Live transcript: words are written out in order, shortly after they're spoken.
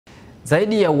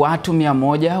Zaidi ya watu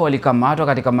 100 walikamatwa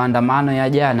katika maandamano ya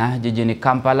jana jijini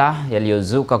Kampala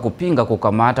yaliyozuka kupinga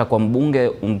kukamatwa kwa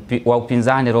mbunge wa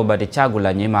upinzani Robert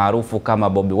Kyagulanyi maarufu kama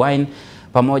Bobi Wine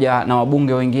pamoja na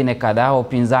wabunge wengine kadhaa wa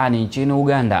upinzani nchini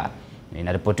Uganda.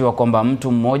 Inaripotiwa kwamba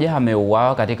mtu mmoja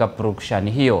ameuawa katika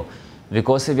purukushani hiyo.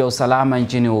 Vikosi vya usalama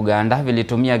nchini Uganda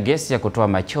vilitumia gesi ya kutoa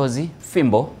machozi,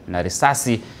 fimbo na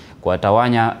risasi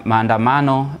kuwatawanya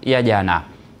maandamano ya jana.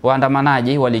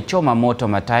 Waandamanaji walichoma moto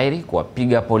matairi,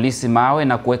 kuwapiga polisi mawe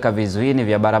na kuweka vizuizi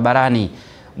vya barabarani.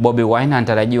 Bobi Wine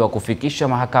anatarajiwa kufikishwa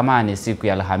mahakamani siku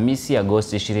ya Alhamisi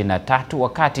Agosti 23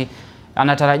 wakati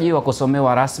anatarajiwa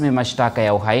kusomewa rasmi mashtaka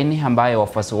ya uhaini ambayo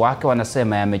wafuasi wake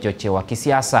wanasema yamechochewa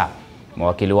kisiasa.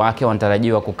 Mawakili wake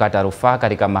wanatarajiwa kukata rufaa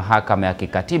katika mahakama ya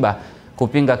kikatiba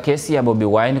kupinga kesi ya Bobi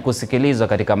Wine kusikilizwa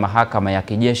katika mahakama ya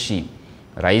kijeshi.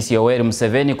 Rais Yoweri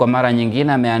Museveni kwa mara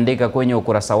nyingine ameandika kwenye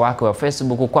ukurasa wake wa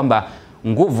Facebook kwamba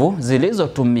nguvu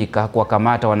zilizotumika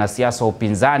kuwakamata wanasiasa wa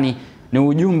upinzani ni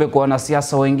ujumbe kwa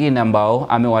wanasiasa wengine ambao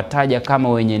amewataja kama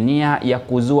wenye nia ya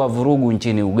kuzua vurugu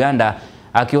nchini Uganda,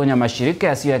 akionya mashirika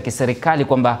yasiyo ya kiserikali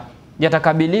kwamba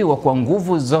yatakabiliwa kwa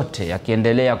nguvu zote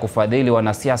yakiendelea kufadhili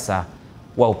wanasiasa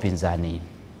wa upinzani.